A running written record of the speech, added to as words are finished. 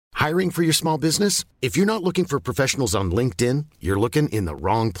Hiring for your small business? If you're not looking for professionals on LinkedIn, you're looking in the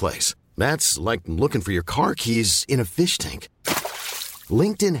wrong place. That's like looking for your car keys in a fish tank.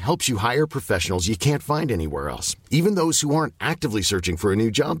 LinkedIn helps you hire professionals you can't find anywhere else, even those who aren't actively searching for a new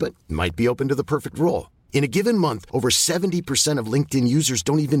job but might be open to the perfect role. In a given month, over 70% of LinkedIn users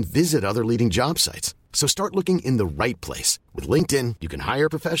don't even visit other leading job sites. So start looking in the right place. With LinkedIn, you can hire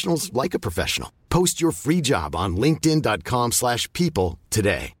professionals like a professional. Post your free job on linkedin.com/people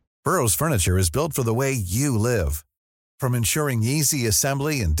today. Burrow's furniture is built for the way you live. From ensuring easy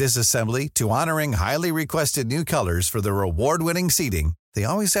assembly and disassembly to honoring highly requested new colors for their award-winning seating, they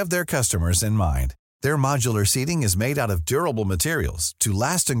always have their customers in mind. Their modular seating is made out of durable materials to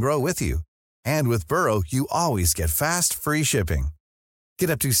last and grow with you. And with Burrow, you always get fast, free shipping.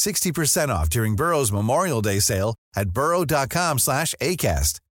 Get up to 60% off during Burrow's Memorial Day sale at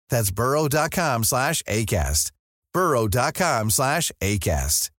burrow.com/ACAST. That's burrow.com/ACAST.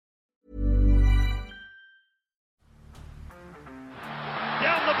 burrow.com/ACAST.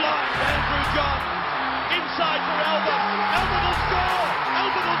 Down the blind, Andrew John. Inside for Albert. Albert will score.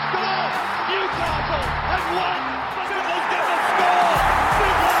 Albert will score. Newcastle have won. Simmons never score.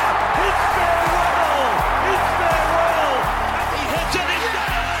 Fiddler. It's farewell. It's farewell. He hits it. He's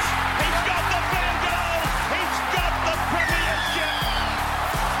got it. He's got the Bengal. He's got the premiership.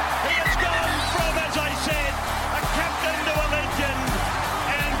 He has gone from, as I said, a captain to a legend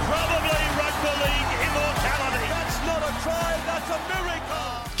and probably rugby league immortality. That's not a try. That's a miracle.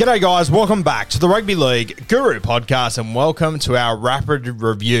 G'day guys, welcome back to the Rugby League Guru podcast and welcome to our rapid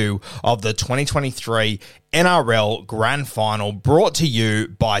review of the 2023 NRL Grand Final brought to you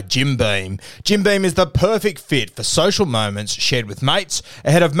by Jim Beam. Jim Beam is the perfect fit for social moments shared with mates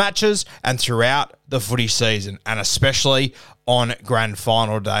ahead of matches and throughout the footy season, and especially on Grand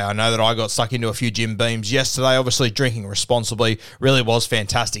Final day. I know that I got stuck into a few Jim Beams yesterday. Obviously, drinking responsibly really was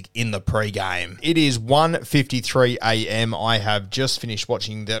fantastic in the pre-game. It is 1:53 a.m. I have just finished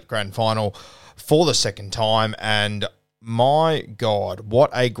watching that Grand Final for the second time, and my God, what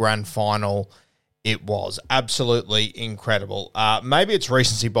a Grand Final it was. Absolutely incredible. Maybe it's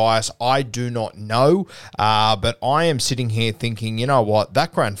recency bias. I do not know, but I am sitting here thinking, you know what,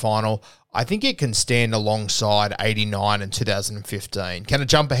 that Grand Final, I think it can stand alongside 89 and 2015. Can it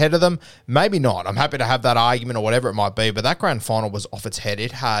jump ahead of them? Maybe not. I'm happy to have that argument or whatever it might be, but that Grand Final was off its head.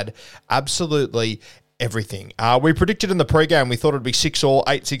 It had absolutely everything. We predicted in the pre-game, we thought it'd be 6-all,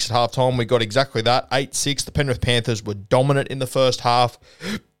 8-6 at halftime. We got exactly that, 8-6. The Penrith Panthers were dominant in the first half.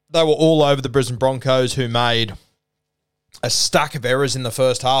 They were all over the Brisbane Broncos, who made a stack of errors in the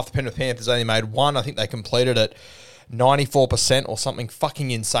first half. The Penrith Panthers only made one. I think they completed it 94% or something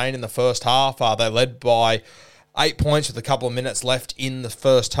fucking insane in the first half. They led by 8 points with a couple of minutes left in the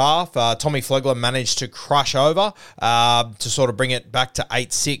first half. Tommy Flegler managed to crush over to sort of bring it back to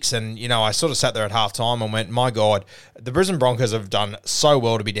 8-6. And, you know, I sort of sat there at halftime and went, my God, the Brisbane Broncos have done so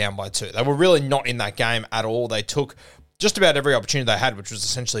well to be down by 2. They were really not in that game at all. They took just about every opportunity they had, which was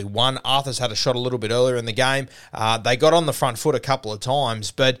essentially one. Arthur's had a shot a little bit earlier in the game. They got on the front foot a couple of times,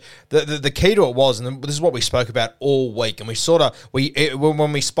 but the key to it was, and this is what we spoke about all week, and when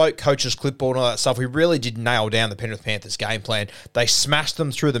we spoke coaches, clipboard, and all that stuff, we really did nail down the Penrith Panthers game plan. They smashed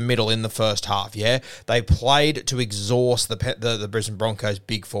them through the middle in the first half, yeah? They played to exhaust the Brisbane Broncos'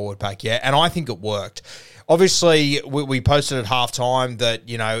 big forward pack, yeah? And I think it worked. Obviously, we posted at halftime that,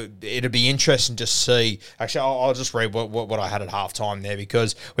 you know, it'd be interesting to see. Actually, I'll just read what I had at halftime there,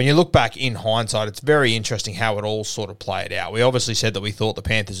 because when you look back in hindsight, it's very interesting how it all sort of played out. We obviously said that we thought the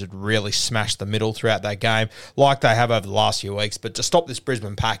Panthers would really smash the middle throughout that game, like they have over the last few weeks. But to stop this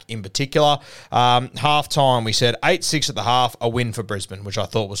Brisbane pack in particular, halftime we said 8-6 at the half, a win for Brisbane, which I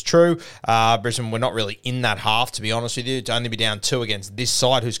thought was true. Brisbane were not really in that half, to be honest with you. To only be down 2 against this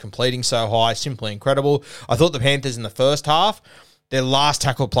side, who's completing so high, simply incredible. I thought the Panthers in the first half, their last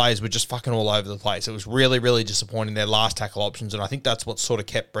tackle plays were just fucking all over the place. It was really, really disappointing, their last tackle options, and I think that's what sort of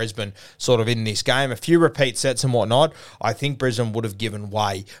kept Brisbane sort of in this game. A few repeat sets and whatnot, I think Brisbane would have given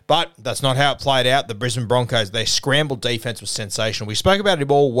way. But that's not how it played out. The Brisbane Broncos, their scrambled defense was sensational. We spoke about it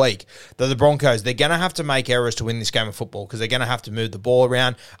all week, that the Broncos, they're going to have to make errors to win this game of football because they're going to have to move the ball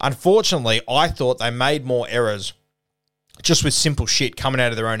around. Unfortunately, I thought they made more errors just with simple shit coming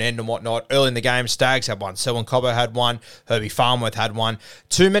out of their own end and whatnot. Early in the game, Staggs had one, Selwyn Cobbo had one, Herbie Farnworth had one.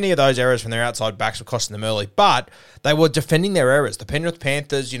 Too many of those errors from their outside backs were costing them early, but they were defending their errors. The Penrith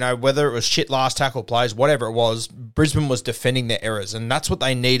Panthers, you know, whether it was shit last tackle plays, whatever it was, Brisbane was defending their errors, and that's what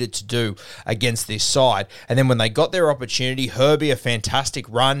they needed to do against this side. And then when they got their opportunity, Herbie, a fantastic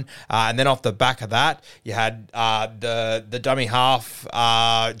run, and then off the back of that, you had the dummy half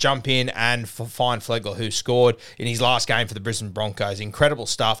jump in and find Flegler, who scored in his last game for the Brisbane Broncos. Incredible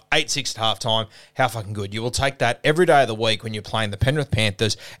stuff. 8-6 at halftime. How fucking good. You will take that every day of the week when you're playing the Penrith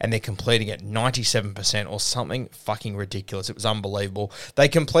Panthers and they're completing at 97% or something fucking ridiculous. It was unbelievable. They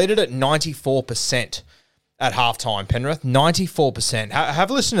completed at 94% at halftime, Penrith. 94%. Have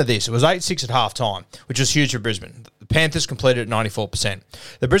a listen to this. It was 8-6 at halftime, which was huge for Brisbane. The Panthers completed at 94%.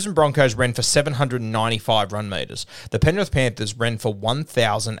 The Brisbane Broncos ran for 795 run meters. The Penrith Panthers ran for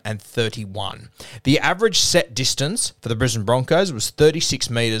 1,031. The average set distance for the Brisbane Broncos was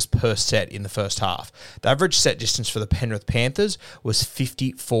 36 meters per set in the first half. The average set distance for the Penrith Panthers was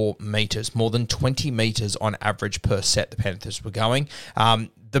 54 meters, more than 20 meters on average per set the Panthers were going.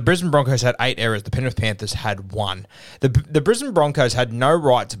 The Brisbane Broncos had 8 errors. The Penrith Panthers had 1. The Brisbane Broncos had no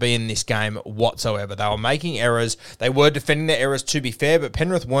right to be in this game whatsoever. They were making errors. They were defending their errors, to be fair, but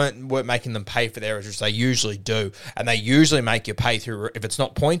Penrith weren't making them pay for their errors, which they usually do. And they usually make you pay through, if it's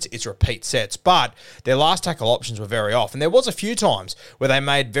not points, it's repeat sets. But their last tackle options were very off. And there was a few times where they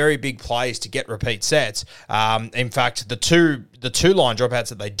made very big plays to get repeat sets. In fact, the two line dropouts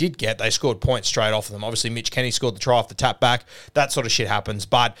that they did get, they scored points straight off of them. Obviously, Mitch Kenny scored the try off the tap back. That sort of shit happens.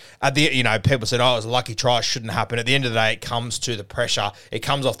 But at the, people said, oh, it was a lucky try, it shouldn't happen. At the end of the day, it comes to the pressure. It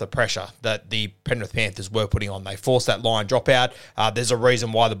comes off the pressure that the Penrith Panthers were putting on. They forced that line dropout. There's a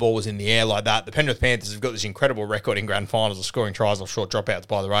reason why the ball was in the air like that. The Penrith Panthers have got this incredible record in grand finals of scoring tries off short dropouts,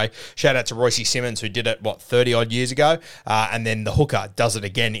 by the way. Shout out to Royce Simmons, who did it, 30-odd years ago. And then the hooker does it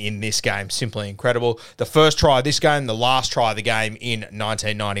again in this game. Simply incredible. The first try of this game, the last try of the game in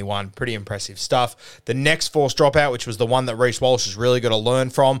 1991. Pretty impressive stuff. The next forced dropout, which was the one that Reece Walsh has really got to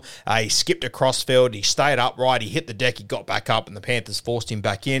learn from, he skipped across field, he stayed upright, he hit the deck, he got back up, and the Panthers forced him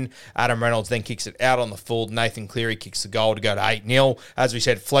back in. Adam Reynolds then kicks it out on the full. Nathan Cleary kicks the goal to go to 8-0. As we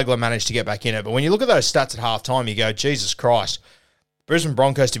said, Flegler managed to get back in it. But when you look at those stats at halftime, you go, Jesus Christ. Brisbane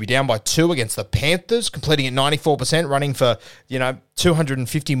Broncos to be down by 2 against the Panthers, completing at 94%, running for,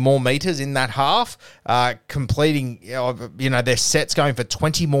 250 more meters in that half, completing, their sets going for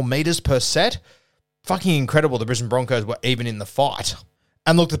 20 more meters per set. Fucking incredible. The Brisbane Broncos were even in the fight.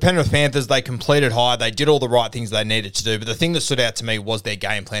 And look, the Penrith Panthers, they completed high. They did all the right things they needed to do. But the thing that stood out to me was their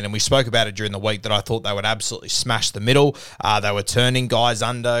game plan. And we spoke about it during the week that I thought they would absolutely smash the middle. They were turning guys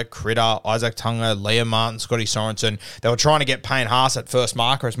under, Critter, Isaac Tunga, Liam Martin, Scotty Sorensen. They were trying to get Payne Haas at first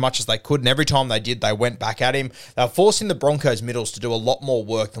marker as much as they could. And every time they did, they went back at him. They were forcing the Broncos middles to do a lot more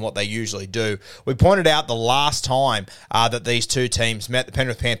work than what they usually do. We pointed out the last time that these two teams met, the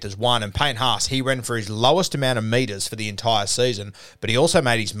Penrith Panthers won. And Payne Haas, he ran for his lowest amount of meters for the entire season. But he also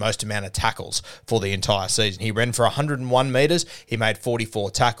made his most amount of tackles for the entire season. He ran for 101 metres. He made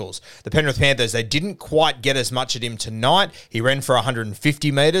 44 tackles. The Penrith Panthers, they didn't quite get as much at him tonight. He ran for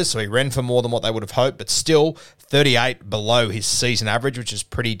 150 metres, so he ran for more than what they would have hoped, but still 38 below his season average, which is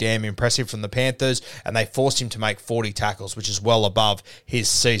pretty damn impressive from the Panthers, and they forced him to make 40 tackles, which is well above his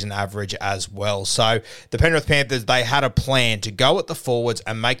season average as well. So the Penrith Panthers, they had a plan to go at the forwards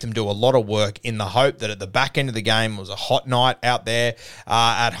and make them do a lot of work in the hope that at the back end of the game, it was a hot night out there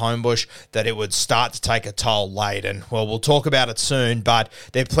at Homebush, that it would start to take a toll late. And, well, we'll talk about it soon, but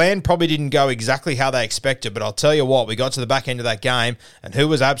their plan probably didn't go exactly how they expected. But I'll tell you what, we got to the back end of that game, and who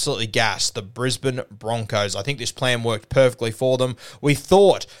was absolutely gassed? The Brisbane Broncos. I think this plan worked perfectly for them. We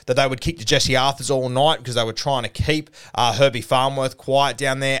thought that they would kick to Jesse Arthurs all night because they were trying to keep Herbie Farnworth quiet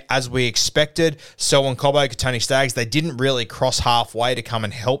down there, as we expected. Selwyn Cobbo, Tony Staggs, they didn't really cross halfway to come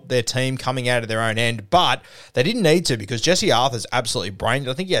and help their team coming out of their own end, but they didn't need to because Jesse Arthurs absolutely brained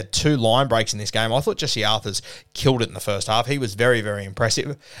it. I think he had 2 line breaks in this game. I thought Jesse Arthurs killed it in the first half. He was very, very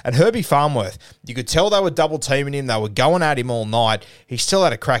impressive. And Herbie Farnworth, you could tell they were double teaming him. They were going at him all night. He still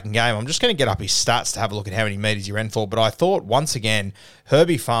had a cracking game. I'm just going to get up his stats to have a look at how many metres he ran for. But I thought, once again,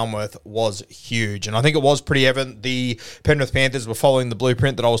 Herbie Farnworth was huge. And I think it was pretty evident the Penrith Panthers were following the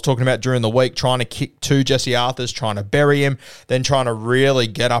blueprint that I was talking about during the week, trying to kick to Jesse Arthurs, trying to bury him, then trying to really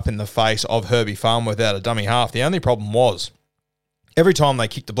get up in the face of Herbie Farnworth out of dummy half. The only problem was, every time they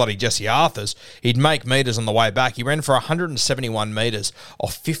kicked the bloody Jesse Arthurs, he'd make metres on the way back. He ran for 171 metres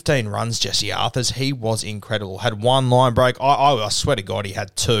off 15 runs, Jesse Arthurs. He was incredible. Had 1 line break. I swear to God, he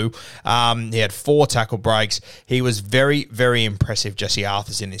had 2. He had 4 tackle breaks. He was very, very impressive, Jesse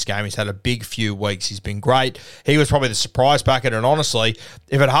Arthurs, in this game. He's had a big few weeks. He's been great. He was probably the surprise packet, and honestly,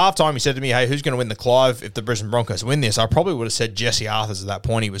 if at halftime he said to me, hey, who's going to win the Clive if the Brisbane Broncos win this, I probably would have said Jesse Arthurs at that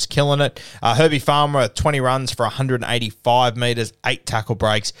point. He was killing it. Herbie Farmer, 20 runs for 185 metres, 8 tackle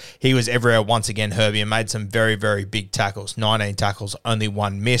breaks. He was everywhere once again, Herbie, and made some very, very big tackles. 19 tackles, only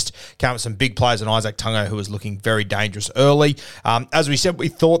 1 missed. Came with some big plays on Isaac Tungo, who was looking very dangerous early. As we said, we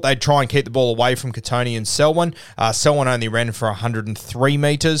thought they'd try and keep the ball away from Katoni and Selwyn. Selwyn only ran for 103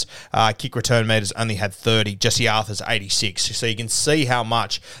 metres. Kick return metres only had 30. Jesse Arthur's 86. So you can see how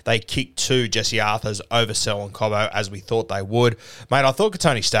much they kicked to Jesse Arthur's over Selwyn Cobbo, as we thought they would. Mate, I thought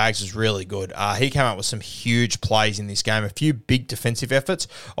Katoni Staggs was really good. He came up with some huge plays in this game, a few big defensive efforts.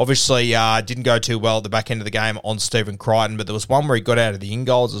 Obviously, didn't go too well at the back end of the game on Stephen Crichton, but there was one where he got out of the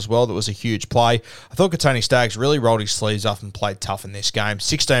in-goals as well. That was a huge play. I thought Katoni Staggs really rolled his sleeves up and played tough in this game.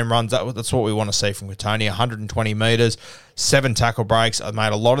 16 runs, that's what we want to see from Katoni. 120 metres. 7 tackle breaks.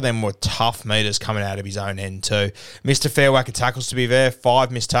 Mate, a lot of them were tough meters coming out of his own end too. Missed a fair whack of tackles, to be fair.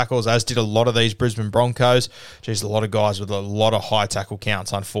 5 missed tackles, as did a lot of these Brisbane Broncos. Jeez, a lot of guys with a lot of high tackle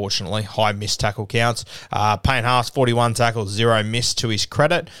counts, unfortunately. High missed tackle counts. Payne Haas, 41 tackles, 0 missed to his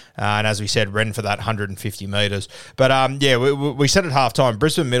credit. And as we said, ran for that 150 metres. But we said at halftime,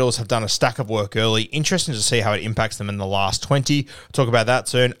 Brisbane Middles have done a stack of work early. Interesting to see how it impacts them in the last 20. We'll talk about that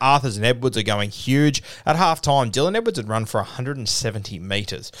soon. Arthurs and Edwards are going huge. At halftime, Dylan Edwards had run for 170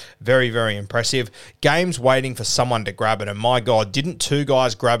 metres. Very, very impressive. Games waiting for someone to grab it, and my God, didn't 2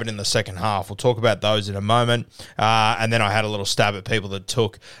 guys grab it in the second half? We'll talk about those in a moment. And then I had a little stab at people that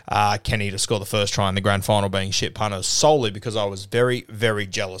took Kenny to score the first try in the grand final being shit punters, solely because I was very, very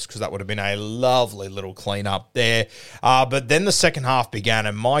jealous, because that would have been a lovely little clean-up there. But then the second half began,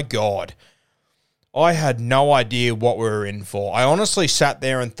 and my God, I had no idea what we were in for. I honestly sat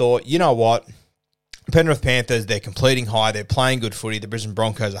there and thought, you know what? Penrith Panthers, they're completing high. They're playing good footy. The Brisbane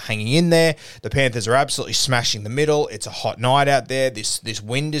Broncos are hanging in there. The Panthers are absolutely smashing the middle. It's a hot night out there. This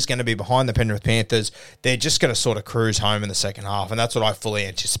wind is going to be behind the Penrith Panthers. They're just going to sort of cruise home in the second half, and that's what I fully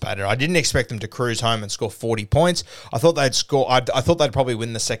anticipated. I didn't expect them to cruise home and score 40 points. I thought they'd score. I thought they'd probably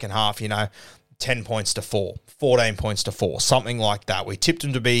win the second half, 10 points to 4, 14 points to 4, something like that. We tipped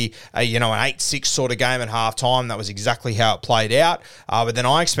them to be an 8-6 sort of game at halftime. That was exactly how it played out. But then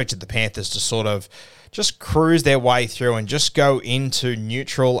I expected the Panthers to sort of just cruise their way through and just go into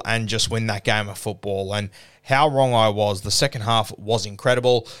neutral and just win that game of football. And how wrong I was. The second half was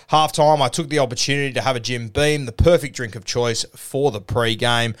incredible. Halftime, I took the opportunity to have a Jim Beam, the perfect drink of choice for the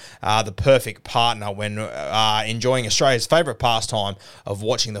pre-game, the perfect partner when enjoying Australia's favourite pastime of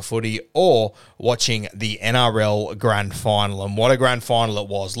watching the footy or watching the NRL Grand Final. And what a Grand Final it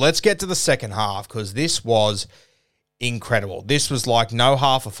was. Let's get to the second half, because this was incredible. This was like no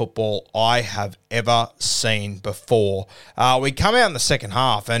half of football I have ever seen before. We come out in the second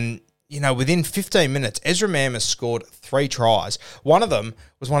half and, within 15 minutes, Ezra Mam has scored 3 tries. One of them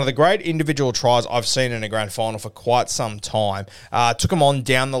was one of the great individual tries I've seen in a grand final for quite some time. Took him on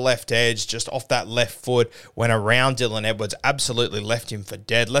down the left edge, just off that left foot, went around Dylan Edwards, absolutely left him for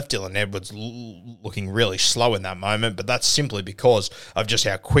dead, left Dylan Edwards looking really slow in that moment, but that's simply because of just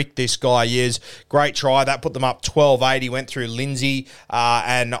how quick this guy is. Great try. That put them up 12-8. He went through Lindsay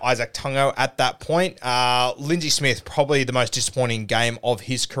and Isaac Tungo at that point. Lindsay Smith, probably the most disappointing game of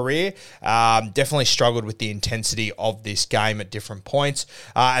his career. Definitely struggled with the intensity of this game at different points.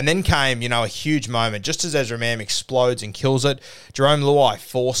 And then came, a huge moment. Just as Ezra Mam explodes and kills it, Jerome Luai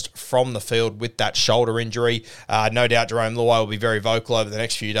forced from the field with that shoulder injury. No doubt Jerome Luai will be very vocal over the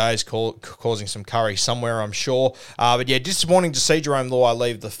next few days, causing some curry somewhere, I'm sure. But yeah, disappointing to see Jerome Luai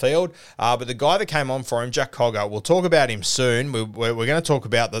leave the field. But the guy that came on for him, Jack Cogger, we'll talk about him soon. We're going to talk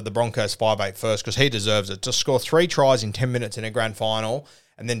about the Broncos 5'8" first, because he deserves it. To score 3 tries in 10 minutes in a grand final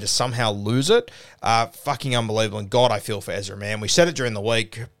and then to somehow lose it, fucking unbelievable. And God, I feel for Ezra, man. We said it during the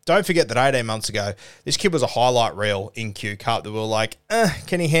week. Don't forget that 18 months ago, this kid was a highlight reel in Q Cup that we were like,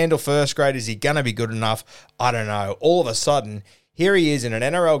 can he handle first grade? Is he going to be good enough? I don't know. All of a sudden, here he is in an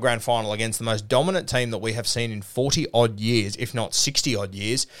NRL grand final against the most dominant team that we have seen in 40-odd years, if not 60-odd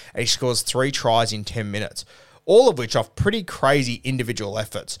years, and he scores 3 tries in 10 minutes. All of which off pretty crazy individual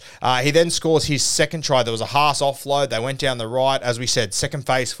efforts. He then scores his second try. There was a Haas offload. They went down the right. As we said, second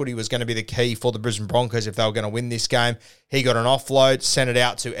phase footy was going to be the key for the Brisbane Broncos if they were going to win this game. He got an offload, sent it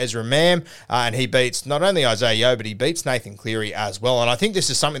out to Ezra Mam, and he beats not only Isaiah Yeo, but he beats Nathan Cleary as well. And I think this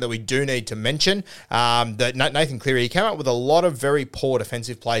is something that we do need to mention, that Nathan Cleary, he came up with a lot of very poor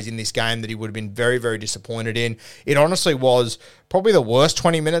defensive plays in this game that he would have been very, very disappointed in. It honestly was probably the worst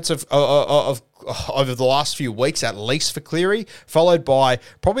 20 minutes of over the last few weeks, at least for Cleary, followed by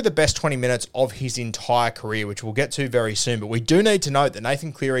probably the best 20 minutes of his entire career, which we'll get to very soon. But we do need to note that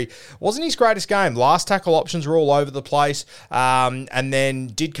Nathan Cleary wasn't his greatest game. Last tackle options were all over the place, and then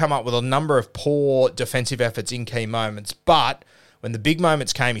did come up with a number of poor defensive efforts in key moments. But when the big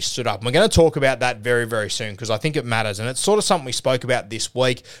moments came, he stood up. And we're going to talk about that very, very soon because I think it matters. And it's sort of something we spoke about this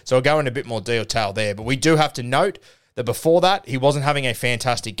week, so I'll go into a bit more detail there. But we do have to note that before that, he wasn't having a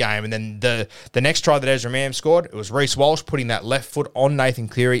fantastic game. And then the next try that Ezra Mam scored, it was Reece Walsh putting that left foot on Nathan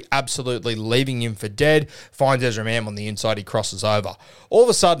Cleary, absolutely leaving him for dead, finds Ezra Mam on the inside, he crosses over. All of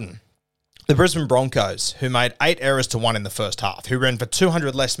a sudden, the Brisbane Broncos, who made 8 errors to 1 in the first half, who ran for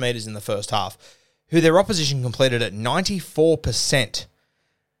 200 less metres in the first half, who their opposition completed at 94%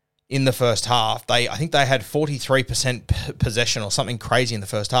 in the first half. I think they had 43% possession or something crazy in the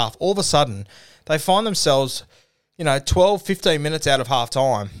first half. All of a sudden, they find themselves, 12, 15 minutes out of half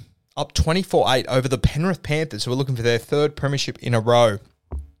time, up 24-8 over the Penrith Panthers, who are looking for their third premiership in a row.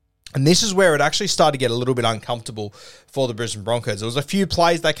 And this is where it actually started to get a little bit uncomfortable for the Brisbane Broncos. There was a few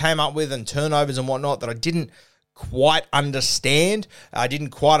plays they came up with and turnovers and whatnot that I didn't quite understand. I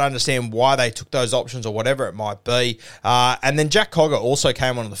didn't quite understand why they took those options or whatever it might be. And then Jack Cogger also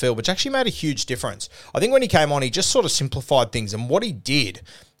came on the field, which actually made a huge difference. I think when he came on, he just sort of simplified things. And what he did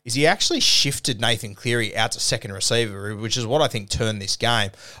is he actually shifted Nathan Cleary out to second receiver, which is what I think turned this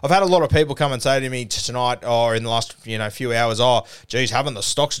game. I've had a lot of people come and say to me tonight or in the last few hours, geez, haven't the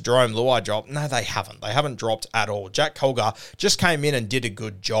stocks of Jerome Luai dropped? No, they haven't. They haven't dropped at all. Jack Colgar just came in and did a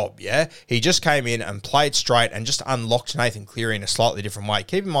good job, yeah? He just came in and played straight and just unlocked Nathan Cleary in a slightly different way.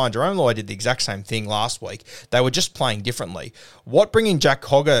 Keep in mind, Jerome Luai did the exact same thing last week. They were just playing differently. What bringing Jack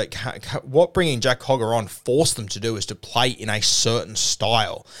Cogger on forced them to do is to play in a certain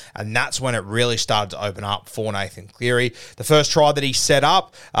style. And that's when it really started to open up for Nathan Cleary. The first try that he set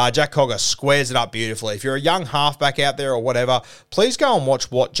up, Jack Cogger squares it up beautifully. If you're a young halfback out there or whatever, please go and watch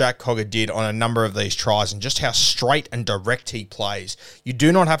what Jack Cogger did on a number of these tries and just how straight and direct he plays. You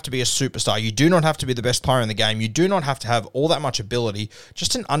do not have to be a superstar. You do not have to be the best player in the game. You do not have to have all that much ability,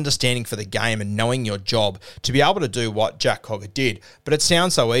 just an understanding for the game and knowing your job to be able to do what Jack Cogger did. But it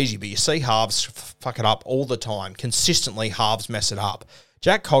sounds so easy, but you see halves fuck it up all the time. Consistently, halves mess it up.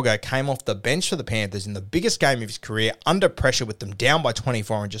 Jack Cogger came off the bench for the Panthers in the biggest game of his career, under pressure with them down by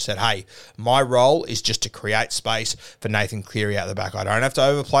 24, and just said, hey, my role is just to create space for Nathan Cleary out the back. I don't have to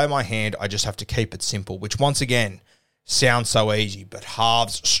overplay my hand. I just have to keep it simple, which once again sounds so easy, but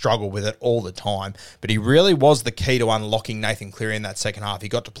halves struggle with it all the time. But he really was the key to unlocking Nathan Cleary in that second half. He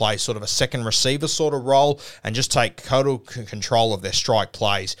got to play sort of a second receiver sort of role and just take total control of their strike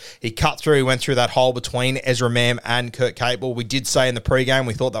plays. He cut through, he went through that hole between Ezra Mam and Kurt Capewell. We did say in the pregame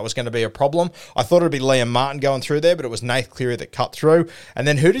we thought that was going to be a problem. I thought it would be Liam Martin going through there, but it was Nathan Cleary that cut through. And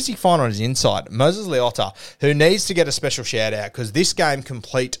then who does he find on his inside? Moses Leota, who needs to get a special shout out because this game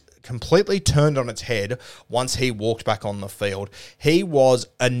completely turned on its head once he walked back on the field. He was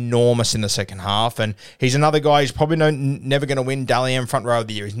enormous in the second half, and he's another guy who's probably never going to win Dally M front row of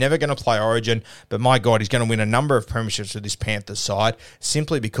the year. He's never going to play Origin, but my God, he's going to win a number of premierships with this Panthers side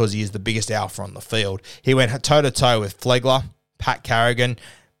simply because he is the biggest alpha on the field. He went toe-to-toe with Flegler, Pat Carrigan,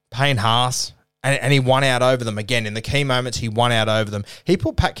 Payne Haas, and he won out over them again. In the key moments, he won out over them. He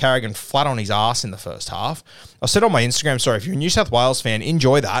put Pat Carrigan flat on his ass in the first half. I said on my Instagram story, if you're a New South Wales fan,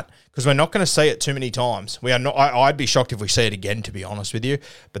 enjoy that because we're not going to see it too many times. We are not. I'd be shocked if we see it again, to be honest with you.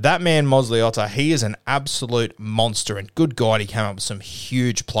 But that man, Mos Leota, he is an absolute monster. And good God, he came up with some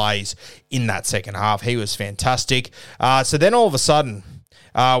huge plays in that second half. He was fantastic. So then all of a sudden,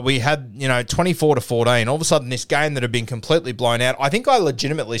 we had, 24-14. All of a sudden, this game that had been completely blown out. I think I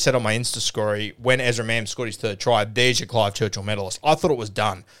legitimately said on my Insta story when Ezra Mam scored his third try, there's your Clive Churchill medalist. I thought it was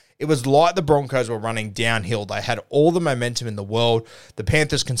done. It was like the Broncos were running downhill. They had all the momentum in the world. The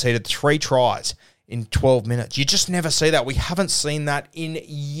Panthers conceded 3 tries in 12 minutes. You just never see that. We haven't seen that in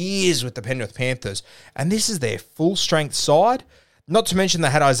years with the Penrith Panthers. And this is their full-strength side. Not to mention they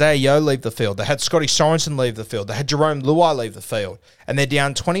had Isaiah Yeo leave the field. They had Scotty Sorensen leave the field. They had Jerome Luai leave the field. And they're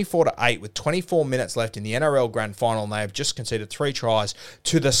down 24-8 with 24 minutes left in the NRL Grand Final, and they have just conceded 3 tries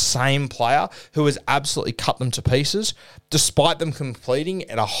to the same player who has absolutely cut them to pieces, despite them completing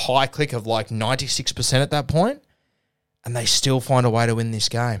at a high click of like 96% at that point, and they still find a way to win this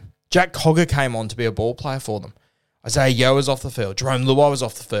game. Jack Cogger came on to be a ball player for them. Isaiah Yeo was off the field. Jerome Luai was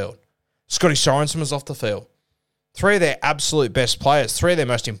off the field. Scotty Sorensen was off the field. 3 of their absolute best players, 3 of their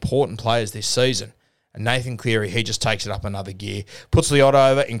most important players this season. And Nathan Cleary, he just takes it up another gear, puts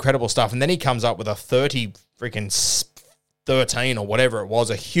Leota over, incredible stuff. And then he comes up with a 13 or whatever it was,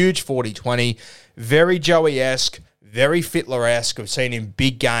 a huge 40-20, very Joey-esque, very Fittler-esque. We've seen in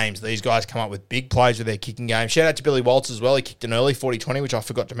big games, these guys come up with big plays with their kicking game. Shout out to Billy Waltz as well. He kicked an early 40-20, which I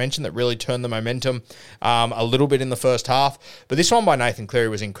forgot to mention, that really turned the momentum a little bit in the first half. But this one by Nathan Cleary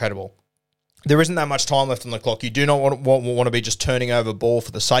was incredible. There isn't that much time left on the clock. You do not want to be just turning over ball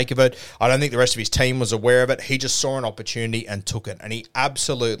for the sake of it. I don't think the rest of his team was aware of it. He just saw an opportunity and took it, and he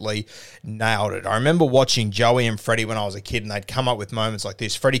absolutely nailed it. I remember watching Joey and Freddie when I was a kid, and they'd come up with moments like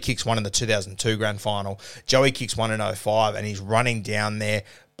this. Freddie kicks one in the 2002 grand final. Joey kicks one in 05, and he's running down there,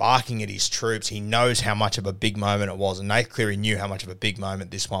 barking at his troops. He knows how much of a big moment it was, and Nath Cleary knew how much of a big moment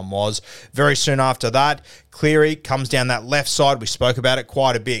this one was. Very soon after that, Cleary comes down that left side. We spoke about it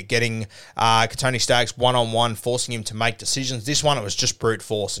quite a bit, getting Tony Staggs one-on-one, forcing him to make decisions. This one, it was just brute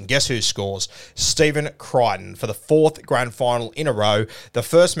force, and guess who scores? Stephen Crichton for the 4th grand final in a row, the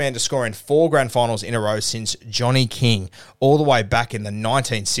first man to score in 4 grand finals in a row since Johnny King, all the way back in the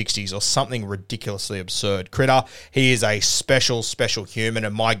 1960s, or something ridiculously absurd. Critter, he is a special, special human,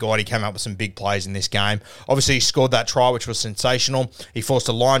 and my God, he came up with some big plays in this game. Obviously, he scored that try, which was sensational. He forced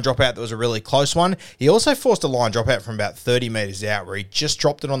a line dropout that was a really close one. He also forced a line dropout from about 30 metres out where he just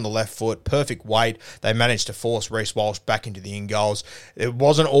dropped it on the left foot, perfect weight. They managed to force Reece Walsh back into the in-goals. It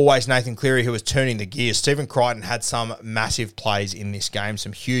wasn't always Nathan Cleary who was turning the gears. Stephen Crichton had some massive plays in this game,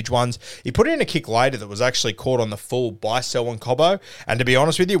 some huge ones. He put in a kick later that was actually caught on the full by Selwyn Cobbo, and to be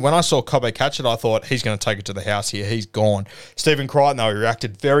honest with you, when I saw Cobbo catch it, I thought he's going to take it to the house here. He's gone. Stephen Crichton, though, he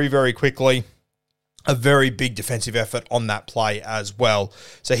reacted very, very quickly. A very big defensive effort on that play as well.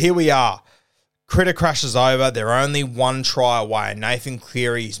 So here we are. Critter crashes over. They're only one try away. Nathan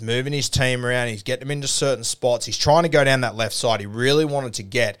Cleary, he's moving his team around. He's getting them into certain spots. He's trying to go down that left side. He really wanted to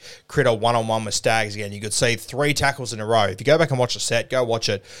get Critter one-on-one with Staggs again. You could see 3 tackles in a row. If you go back and watch the set, go watch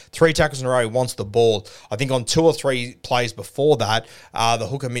it. 3 tackles in a row. He wants the ball. I think on 2 or 3 plays before that, the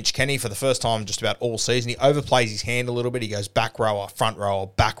hooker Mitch Kenny, for the first time just about all season, he overplays his hand a little bit. He goes back rower, front rower,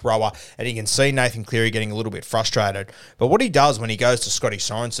 back rower, and you can see Nathan Cleary getting a little bit frustrated. But what he does when he goes to Scotty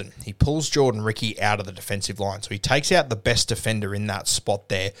Sorensen, he pulls Jordan Ricky out of the defensive line. So he takes out the best defender in that spot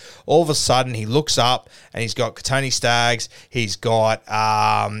there. All of a sudden, he looks up and he's got Tony Staggs. He's got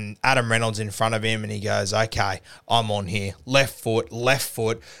Adam Reynolds in front of him, and he goes, okay, I'm on here. Left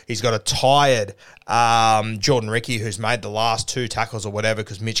foot. He's got a tired Jordan Ricky, who's made the last 2 tackles or whatever,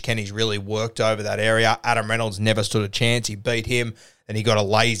 because Mitch Kenny's really worked over that area. Adam Reynolds never stood a chance. He beat him. And he got a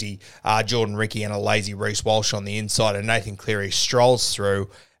lazy Jordan Ricky and a lazy Reece Walsh on the inside, and Nathan Cleary strolls through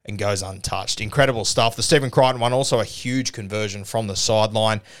and goes untouched. Incredible stuff. The Stephen Crichton one, also a huge conversion from the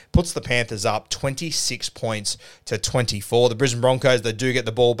sideline, puts the Panthers up 26 points to 24. The Brisbane Broncos, they do get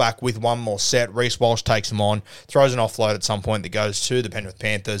the ball back with one more set. Reece Walsh takes them on, throws an offload at some point that goes to the Penrith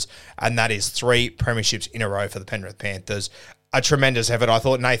Panthers, and that is 3 premierships in a row for the Penrith Panthers. A tremendous effort. I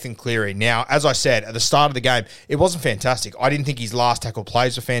thought Nathan Cleary. Now, as I said, at the start of the game, it wasn't fantastic. I didn't think his last tackle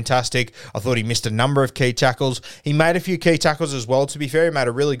plays were fantastic. I thought he missed a number of key tackles. He made a few key tackles as well, to be fair. He made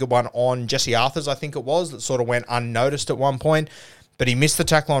a really good one on Jesse Arthurs, I think it was, that sort of went unnoticed at one point. But he missed the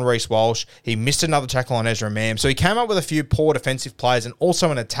tackle on Reece Walsh. He missed another tackle on Ezra Mam. So he came up with a few poor defensive plays, and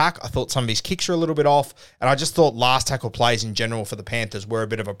also an attack. I thought some of his kicks were a little bit off, and I just thought last tackle plays in general for the Panthers were a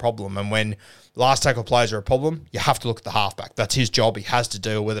bit of a problem. And when last tackle plays are a problem, you have to look at the halfback. That's his job. He has to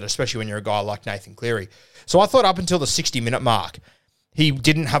deal with it, especially when you're a guy like Nathan Cleary. So I thought up until the 60-minute mark, he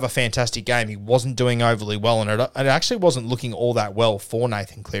didn't have a fantastic game. He wasn't doing overly well, and it actually wasn't looking all that well for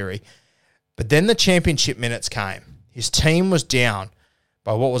Nathan Cleary. But then the championship minutes came. His team was down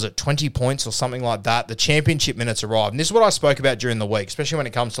by, 20 points or something like that. The championship minutes arrived. And this is what I spoke about during the week, especially when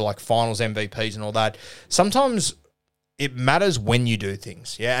it comes to like finals MVPs and all that. Sometimes it matters when you do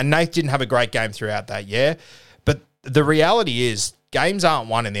things. Yeah. And Nath didn't have a great game throughout that year. But the reality is games aren't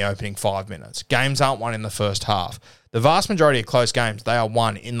won in the opening 5 minutes. Games aren't won in the first half. The vast majority of close games, they are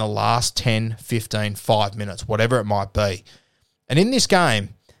won in the last 10, 15, 5 minutes, whatever it might be. And in this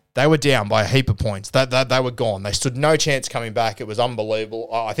game, they were down by a heap of points. They were gone. They stood no chance coming back. It was unbelievable.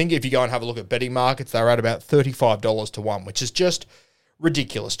 I think if you go and have a look at betting markets, they were at about $35 to 1, which is just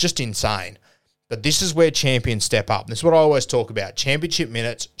ridiculous, just insane. But this is where champions step up. This is what I always talk about. Championship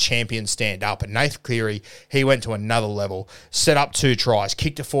minutes, champions stand up. And Nath Cleary, he went to another level, set up 2 tries,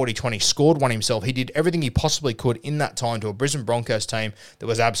 kicked a 40-20, scored one himself. He did everything he possibly could in that time to a Brisbane Broncos team that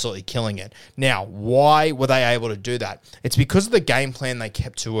was absolutely killing it. Now, why were they able to do that? It's because of the game plan they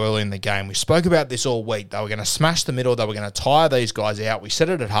kept too early in the game. We spoke about this all week. They were going to smash the middle. They were going to tire these guys out. We said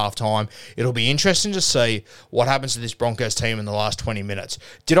it at halftime. It'll be interesting to see what happens to this Broncos team in the last 20 minutes.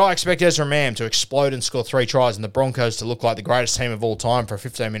 Did I expect Ezra Mam to explode and score 3 tries and the Broncos to look like the greatest team of all time for a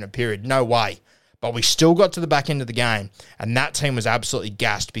 15-minute period? No way. But we still got to the back end of the game, and that team was absolutely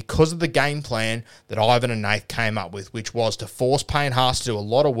gassed because of the game plan that Ivan and Nath came up with, which was to force Payne Haas to do a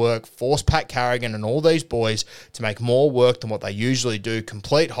lot of work, force Pat Carrigan and all these boys to make more work than what they usually do,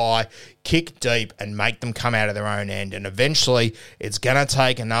 complete high, kick deep, and make them come out of their own end. And eventually, it's going to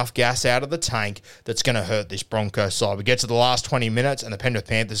take enough gas out of the tank that's going to hurt this Broncos side. We get to the last 20 minutes, and the Penrith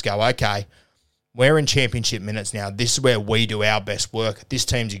Panthers go, okay, we're in championship minutes now. This is where we do our best work. This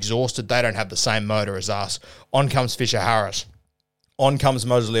team's exhausted. They don't have the same motor as us. On comes Fisher Harris. On comes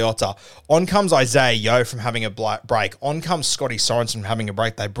Moses Leota. On comes Isaiah Yeo from having a break. On comes Scotty Sorensen from having a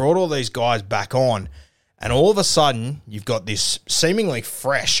break. They brought all these guys back on. And all of a sudden, you've got this seemingly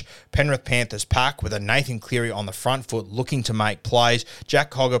fresh Penrith Panthers pack with a Nathan Cleary on the front foot looking to make plays. Jack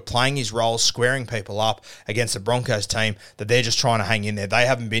Cogger playing his role, squaring people up against the Broncos team that they're just trying to hang in there. They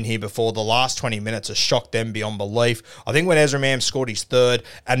haven't been here before. The last 20 minutes has shocked them beyond belief. I think when Ezra Mam scored his third,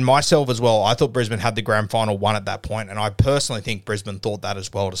 and myself as well, I thought Brisbane had the grand final won at that point, and I personally think Brisbane thought that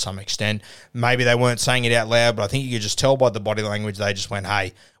as well to some extent. Maybe they weren't saying it out loud, but I think you could just tell by the body language they just went,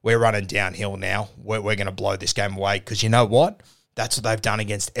 hey, we're running downhill now. We're going to blow this game away because you know what? That's what they've done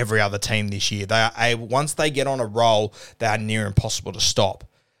against every other team this year. They are able, once they get on a roll, they are near impossible to stop.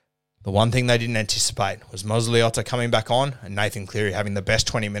 The one thing they didn't anticipate was Moses Leota coming back on and Nathan Cleary having the best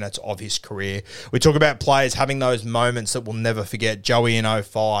 20 minutes of his career. We talk about players having those moments that we'll never forget. Joey in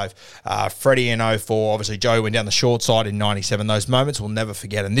 05, Freddie in 04. Obviously, Joey went down the short side in 97. Those moments we'll never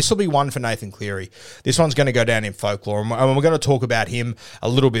forget. And this will be one for Nathan Cleary. This one's going to go down in folklore. And we're going to talk about him a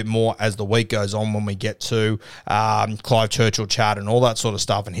little bit more as the week goes on when we get to Clive Churchill chat and all that sort of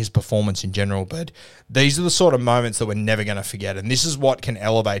stuff and his performance in general. But these are the sort of moments that we're never going to forget. And this is what can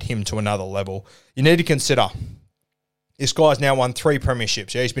elevate him to another level. You need to consider this guy's now won 3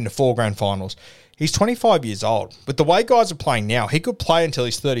 premierships. Yeah, he's been to 4 grand finals. He's 25 years old. But the way guys are playing now, he could play until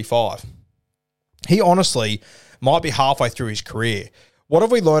he's 35. He honestly might be halfway through his career. What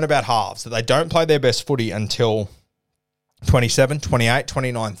have we learned about halves? That they don't play their best footy until 27, 28,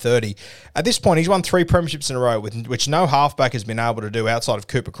 29, 30. At this point, he's won 3 premierships in a row, which no halfback has been able to do outside of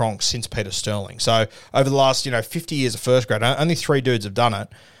Cooper Cronk since Peter Sterling. So over the last 50 years of first grade, only 3 dudes have done it.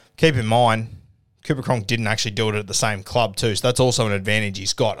 Keep in mind, Cooper Cronk didn't actually do it at the same club too, so that's also an advantage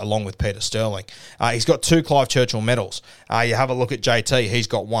he's got along with Peter Sterling. He's got 2 Clive Churchill medals. You have a look at JT, he's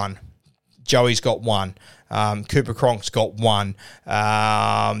got 1. Joey's got 1. Cooper Cronk's got 1.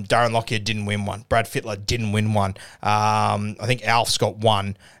 Darren Lockyer didn't win 1. Brad Fittler didn't win 1. I think Alf's got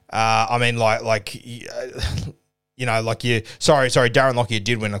 1. Darren Lockyer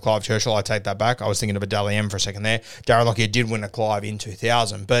did win a Clive Churchill. I take that back. I was thinking of a Dally M for a second there. Darren Lockyer did win a Clive in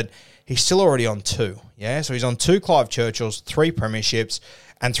 2000, but he's still already on 2. Yeah, so he's on 2 Clive Churchills, 3 premierships,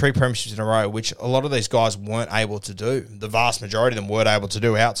 and 3 premierships in a row, which a lot of these guys weren't able to do. The vast majority of them weren't able to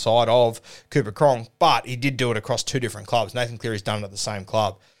do outside of Cooper Cronk, but he did do it across 2 different clubs. Nathan Cleary's done it at the same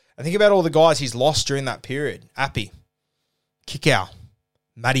club. And think about all the guys he's lost during that period. Appy, Kickow,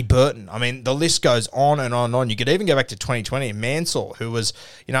 Matty Burton. I mean, the list goes on and on and on. You could even go back to 2020 and Mansour, who was,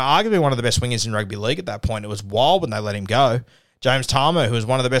 arguably one of the best wingers in rugby league at that point. It was wild when they let him go. James Tarmo, who was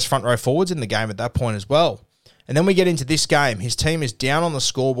one of the best front row forwards in the game at that point as well. And then we get into this game. His team is down on the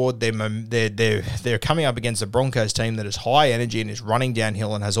scoreboard. They're coming up against a Broncos team that is high energy and is running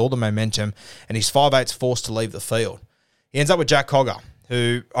downhill and has all the momentum. And he's 5'8", forced to leave the field. He ends up with Jack Cogger,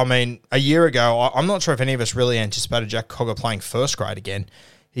 who, a year ago, I'm not sure if any of us really anticipated Jack Cogger playing first grade again.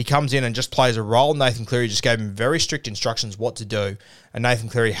 He comes in and just plays a role. Nathan Cleary just gave him very strict instructions what to do. And Nathan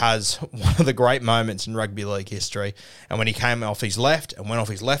Cleary has one of the great moments in rugby league history. And when he came off his left and went off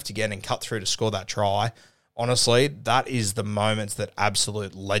his left again and cut through to score that try, honestly, that is the moments that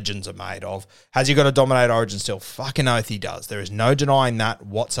absolute legends are made of. Has he got to dominate Origin still? Fucking oath he does. There is no denying that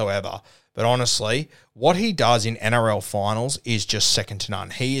whatsoever. But honestly, what he does in NRL finals is just second to none.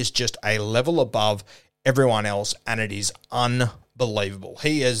 He is just a level above everyone else, and it is unbelievable.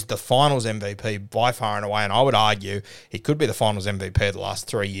 He is the finals MVP by far and away, and I would argue he could be the finals MVP of the last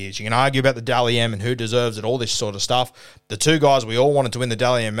 3 years. You can argue about the Dally M and who deserves it, all this sort of stuff. The 2 guys we all wanted to win the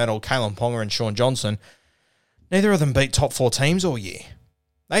Dally M medal, Kalen Ponga and Sean Johnson, neither of them beat top 4 teams all year.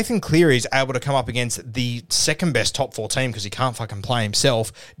 Nathan Cleary is able to come up against the second best top 4 team because he can't fucking play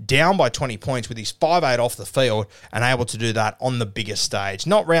himself, down by 20 points with his 5'8" off the field and able to do that on the biggest stage.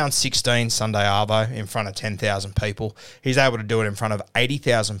 Not round 16, Sunday Arvo, in front of 10,000 people. He's able to do it in front of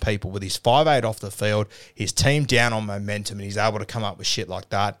 80,000 people with his 5'8" off the field, his team down on momentum, and he's able to come up with shit like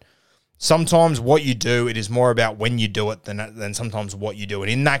that. Sometimes what you do, it is more about when you do it than sometimes what you do.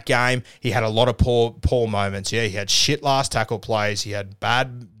 And in that game, he had a lot of poor moments. Yeah, he had shit last tackle plays. He had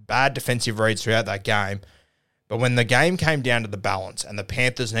bad defensive reads throughout that game. But when the game came down to the balance and the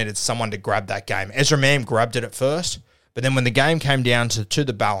Panthers needed someone to grab that game, Ezra Mam grabbed it at first, but then when the game came down to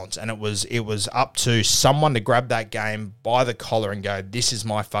the balance and it was up to someone to grab that game by the collar and go, this is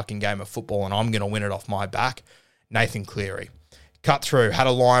my fucking game of football and I'm going to win it off my back, Nathan Cleary. Cut through, had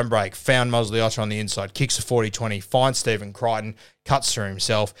a line break, found Mosley-Otter on the inside, kicks a 40-20, finds Stephen Crichton, cuts through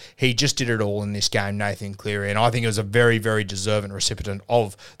himself. He just did it all in this game, Nathan Cleary, and I think it was a very, very deserving recipient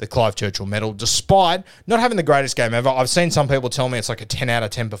of the Clive Churchill medal, despite not having the greatest game ever. I've seen some people tell me it's like a 10 out of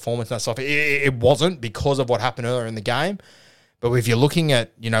 10 performance and that stuff. It wasn't because of what happened earlier in the game. But if you're looking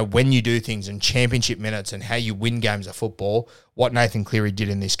at, when you do things in championship minutes and how you win games of football, what Nathan Cleary did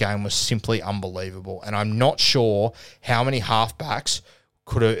in this game was simply unbelievable. And I'm not sure how many halfbacks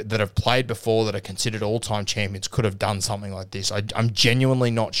that have played before that are considered all-time champions could have done something like this. I'm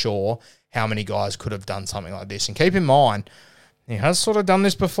genuinely not sure how many guys could have done something like this. And keep in mind, he has sort of done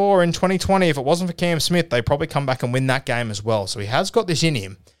this before in 2020. If it wasn't for Cam Smith, they'd probably come back and win that game as well. So he has got this in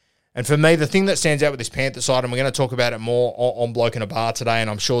him. And for me, the thing that stands out with this Panther side, and we're going to talk about it more on Bloke in a Bar today, and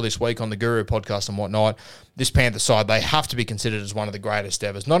I'm sure this week on the Guru podcast and whatnot, this Panther side, they have to be considered as one of the greatest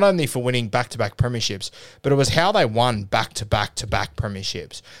ever. Not only for winning back-to-back premierships, but it was how they won back-to-back-to-back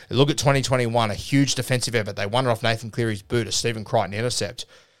premierships. Look at 2021, a huge defensive effort. They won it off Nathan Cleary's boot, a Stephen Crichton intercept.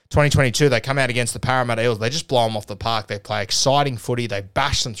 2022, they come out against the Parramatta Eels. They just blow them off the park. They play exciting footy. They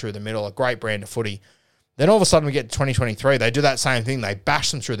bash them through the middle, a great brand of footy. Then all of a sudden we get to 2023, they do that same thing. They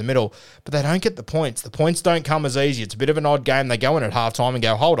bash them through the middle, but they don't get the points. The points don't come as easy. It's a bit of an odd game. They go in at halftime and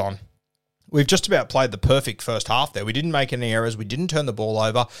go, hold on. We've just about played the perfect first half there. We didn't make any errors. We didn't turn the ball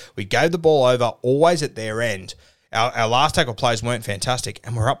over. We gave the ball over always at their end. Our last tackle plays weren't fantastic,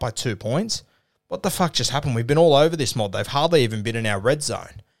 and we're up by 2 points. What the fuck just happened? We've been all over this mod. They've hardly even been in our red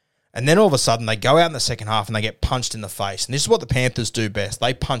zone. And then all of a sudden, they go out in the second half and they get punched in the face. And this is what the Panthers do best.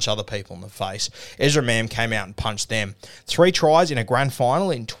 They punch other people in the face. Ezra Mam came out and punched them. 3 tries in a grand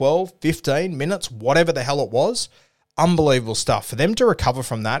final in 12, 15 minutes, whatever the hell it was. Unbelievable stuff. For them to recover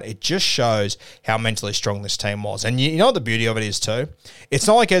from that, it just shows how mentally strong this team was. And you know what the beauty of it is too? It's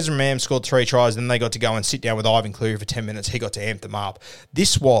not like Ezra Mam scored 3 tries and then they got to go and sit down with Ivan Cleary for 10 minutes. He got to amp them up.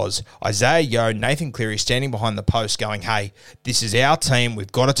 This was Isaiah Yeo, Nathan Cleary standing behind the post going, hey, this is our team.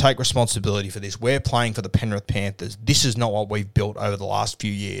 We've got to take responsibility for this. We're playing for the Penrith Panthers. This is not what we've built over the last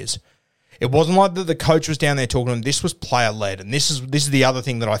few years. It wasn't like the coach was down there talking to him. This was player-led. And this is the other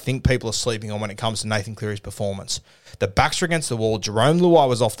thing that I think people are sleeping on when it comes to Nathan Cleary's performance. The backs were against the wall. Jerome Luai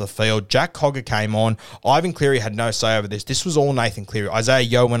was off the field. Jack Cogger came on. Ivan Cleary had no say over this. This was all Nathan Cleary. Isaiah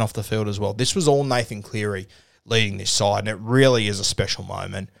Yeo went off the field as well. This was all Nathan Cleary leading this side, and it really is a special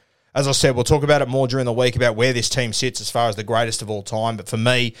moment. As I said, we'll talk about it more during the week about where this team sits as far as the greatest of all time. But for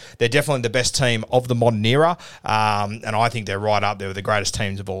me, they're definitely the best team of the modern era. And I think they're right up there with the greatest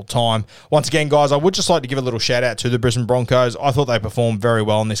teams of all time. Once again, guys, I would just like to give a little shout out to the Brisbane Broncos. I thought they performed very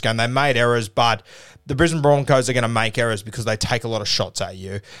well in this game. They made errors, but the Brisbane Broncos are going to make errors because they take a lot of shots at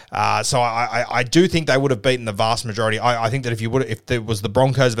you. So I do think they would have beaten the vast majority. I think that if there was the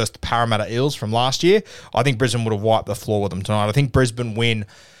Broncos versus the Parramatta Eels from last year, I think Brisbane would have wiped the floor with them tonight. I think Brisbane win.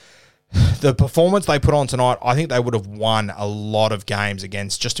 The performance they put on tonight, I think they would have won a lot of games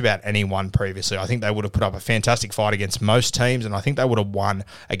against just about anyone previously. I think they would have put up a fantastic fight against most teams, and I think they would have won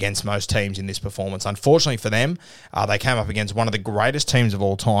against most teams in this performance. Unfortunately for them, they came up against one of the greatest teams of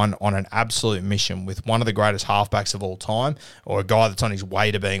all time on an absolute mission with one of the greatest halfbacks of all time, or a guy that's on his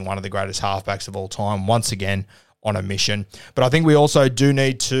way to being one of the greatest halfbacks of all time, once again, on a mission. But I think we also do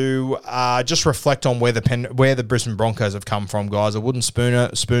need to just reflect on where the Brisbane Broncos have come from, guys. I wouldn't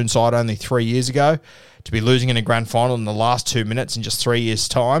spoon side only 3 years ago to be losing in a grand final in the last 2 minutes in just 3 years'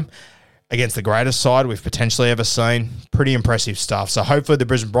 time against the greatest side we've potentially ever seen. Pretty impressive stuff. So hopefully the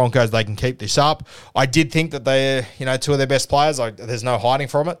Brisbane Broncos, they can keep this up. I did think that they're, two of their best players. There's no hiding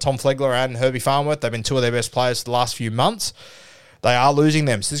from it. Tom Flegler and Herbie Farnworth, they've been 2 of their best players for the last few months. They are losing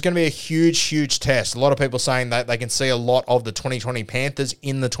them. So this is going to be a huge, huge test. A lot of people saying that they can see a lot of the 2020 Panthers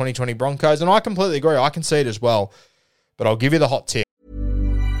in the 2020 Broncos, and I completely agree. I can see it as well. But I'll give you the hot tip.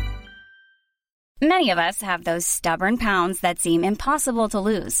 Many of us have those stubborn pounds that seem impossible to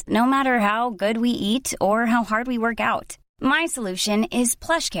lose, no matter how good we eat or how hard we work out. My solution is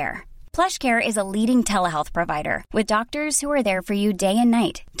PlushCare. PlushCare is a leading telehealth provider with doctors who are there for you day and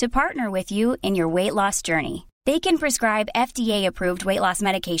night to partner with you in your weight loss journey. They can prescribe FDA-approved weight loss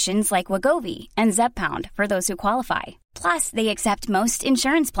medications like Wegovy and Zepbound for those who qualify. Plus, they accept most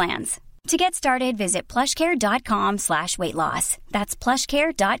insurance plans. To get started, visit plushcare.com/weightloss. That's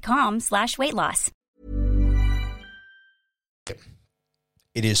plushcare.com/weightloss.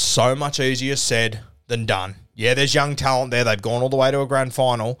 It is so much easier said than done. Yeah, there's young talent there. They've gone all the way to a grand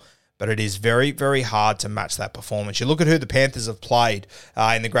final. but it is very, very hard to match that performance. You look at who the Panthers have played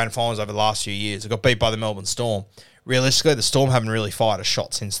in the grand finals over the last few years. They got beat by the Melbourne Storm. Realistically, the Storm haven't really fired a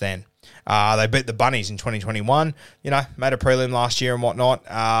shot since then. They beat the Bunnies in 2021, made a prelim last year and whatnot,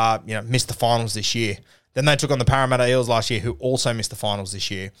 missed the finals this year. Then they took on the Parramatta Eels last year, who also missed the finals this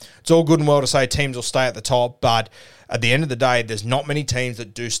year. It's all good and well to say teams will stay at the top, but at the end of the day, there's not many teams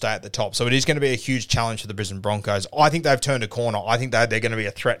that do stay at the top. So it is going to be a huge challenge for the Brisbane Broncos. I think they've turned a corner. I think they're going to be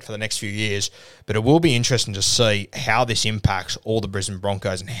a threat for the next few years. But it will be interesting to see how this impacts all the Brisbane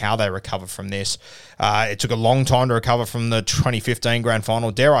Broncos and how they recover from this. It took a long time to recover from the 2015 grand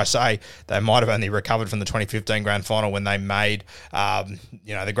final. Dare I say, they might have only recovered from the 2015 grand final when they made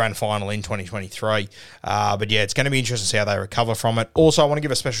the grand final in 2023. But yeah, it's going to be interesting to see how they recover from it. Also, I want to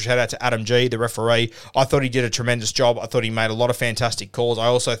give a special shout out to Adam G, the referee. I thought he did a tremendous job. I thought he made a lot of fantastic calls. I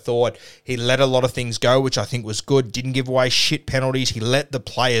also thought he let a lot of things go, which I think was good. Didn't give away shit penalties. He let the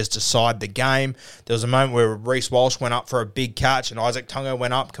players decide the game. There was a moment where Reece Walsh went up for a big catch and Isaac Tungo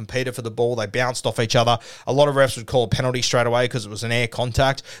went up, competed for the ball. They bounced off each other. A lot of refs would call a penalty straight away because it was an air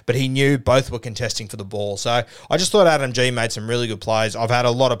contact, but he knew both were contesting for the ball. So I just thought Adam G made some really good plays. I've had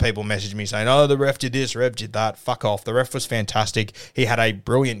a lot of people message me saying, oh, the ref did this, ref did that. Fuck off. The ref was fantastic. He had a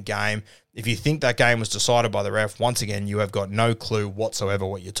brilliant game. If you think that game was decided by the ref, once again, you have got no clue whatsoever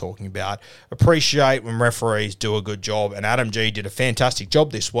what you're talking about. Appreciate when referees do a good job, and Adam G did a fantastic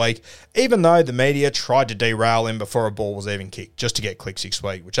job this week, even though the media tried to derail him before a ball was even kicked, just to get clicks this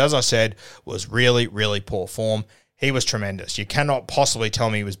week, which, as I said, was really, really poor form. He was tremendous. You cannot possibly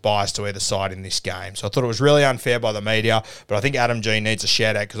tell me he was biased to either side in this game. So I thought it was really unfair by the media, but I think Adam G needs a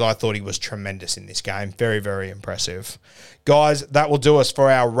shout out because I thought he was tremendous in this game. Very, very impressive. Guys, that will do us for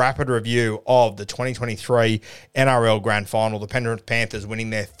our rapid review of the 2023 NRL Grand Final. The Penrith Panthers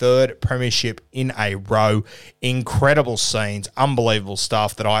winning their third premiership in a row. Incredible scenes, unbelievable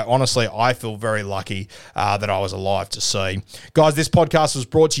stuff that I feel very lucky that I was alive to see. Guys, this podcast was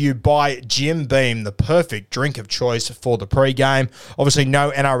brought to you by Jim Beam, the perfect drink of choice for the pre-game. Obviously, no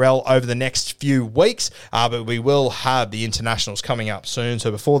NRL over the next few weeks, but we will have the internationals coming up soon.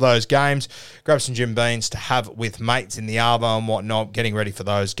 So before those games, grab some Jim Beams to have with mates in the Arvo and whatnot, getting ready for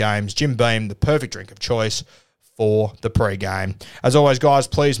those games. Jim Beam, the perfect drink of choice for the pre-game. As always, guys,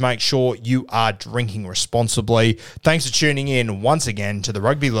 please make sure you are drinking responsibly. Thanks for tuning in once again to the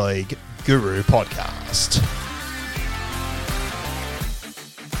Rugby League Guru Podcast.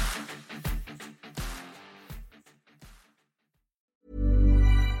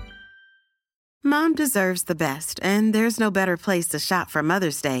 Mom deserves the best, and there's no better place to shop for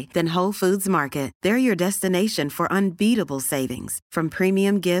Mother's Day than Whole Foods Market. They're your destination for unbeatable savings, from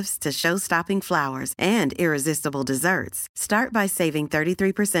premium gifts to show-stopping flowers and irresistible desserts. Start by saving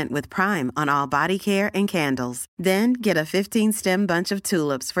 33% with Prime on all body care and candles. Then get a 15-stem bunch of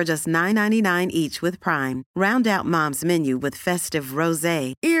tulips for just $9.99 each with Prime. Round out Mom's menu with festive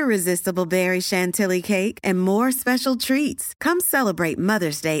rosé, irresistible berry chantilly cake, and more special treats. Come celebrate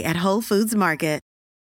Mother's Day at Whole Foods Market.